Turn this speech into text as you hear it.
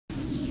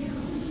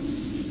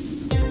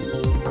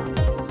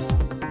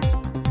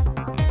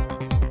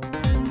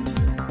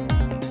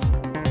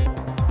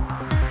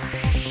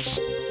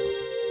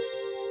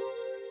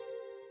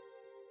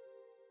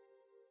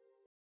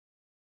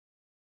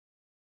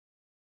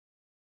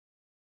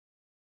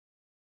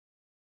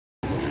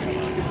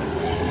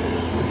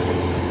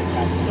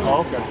Oh,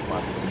 okay.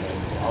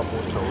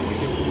 So we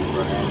can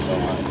run out.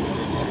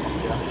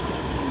 Yeah.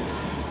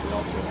 We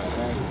also have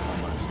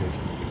a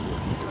station.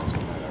 We also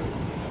have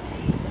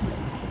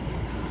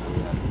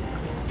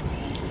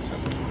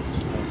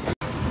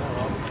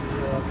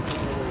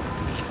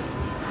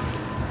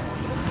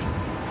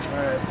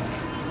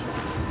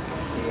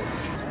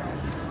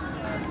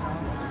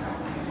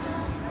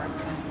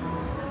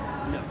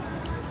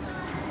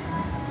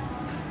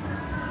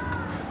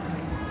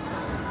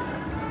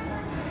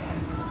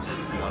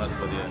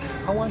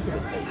How long did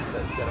it take to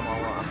get them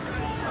all off?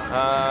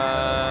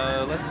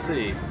 Let's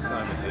see. What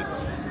time is it?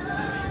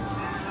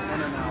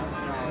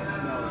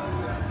 No.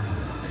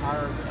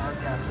 Our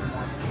captain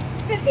won.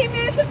 15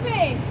 minutes of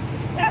fame.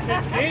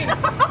 15?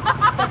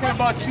 Talking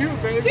about you,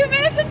 baby. 2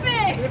 minutes of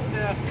fame.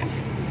 Yeah.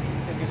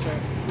 Take a shot.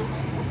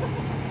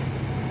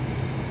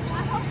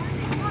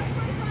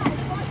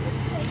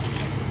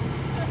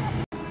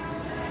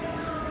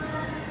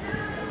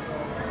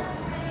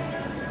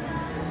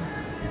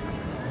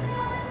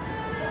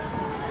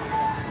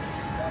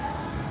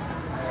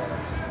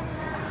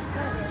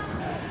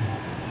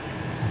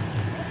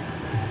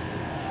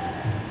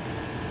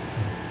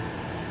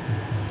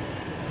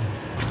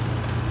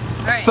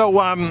 So,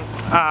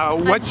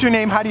 what's your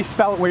name? How do you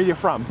spell it? Where are you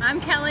from? I'm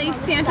Kelly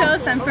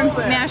Santos. I'm from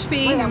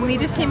Mashpee, and we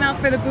just came out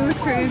for the booze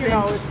cruise,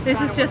 and this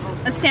is just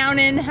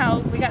astounding how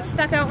we got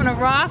stuck out on a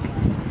rock.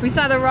 We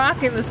saw the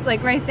rock, it was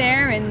like right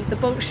there, and the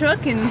boat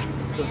shook, and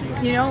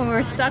you know, we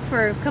were stuck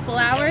for a couple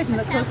hours, and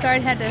the Coast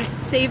Guard had to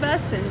save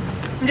us, and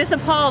I'm just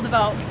appalled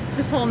about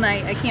this whole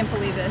night. I can't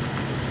believe this.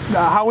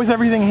 How was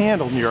everything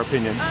handled in your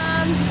opinion?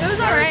 It was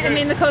alright. I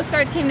mean, the Coast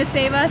Guard came to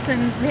save us,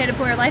 and we had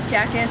to wear life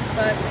jackets,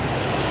 but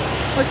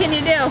what can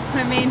you do?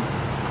 I mean,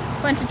 a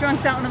bunch of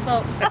drunks out on the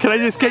boat. Can I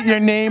just get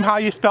your name, how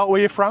you spell it, where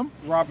you're from?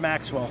 Rob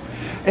Maxwell.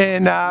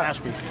 And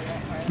Mashpee.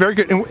 very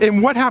good.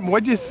 And what happened?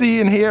 What did you see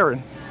and hear?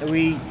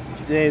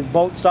 The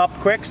boat stopped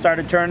quick,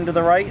 started turning to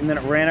the right, and then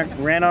it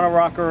ran on a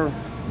rocker.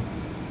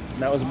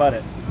 And that was about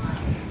it.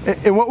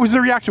 And what was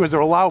the reaction? Was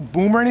there a loud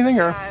boom or anything?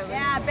 Or?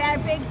 Yeah,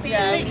 bad big bang.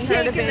 Yeah, Big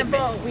shake in the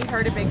boat. We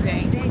heard a big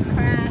bang. Big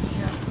crash.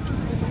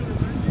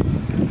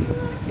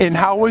 And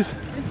how was?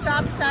 It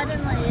stopped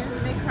suddenly. It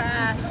was a big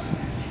crash.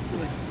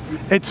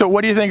 And so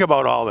what do you think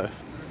about all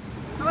this?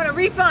 I want a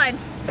refund.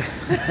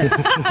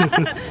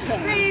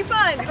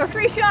 Refund or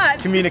free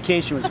shots.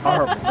 Communication was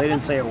horrible. They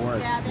didn't say a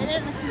word. Yeah, they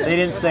didn't. They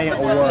didn't say a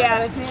word.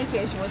 Yeah, the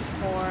communication was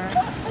poor.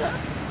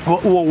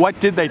 Well, what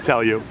did they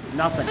tell you?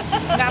 Nothing.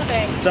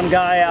 Nothing. Some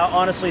guy,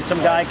 honestly, some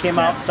guy came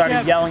out and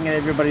started yelling at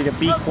everybody to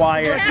be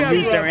quiet, to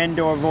use their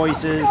indoor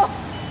voices,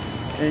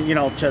 and, you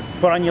know, to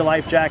put on your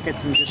life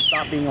jackets and just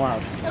stop being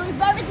loud. It was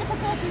very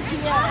difficult to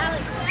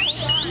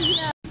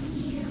hear.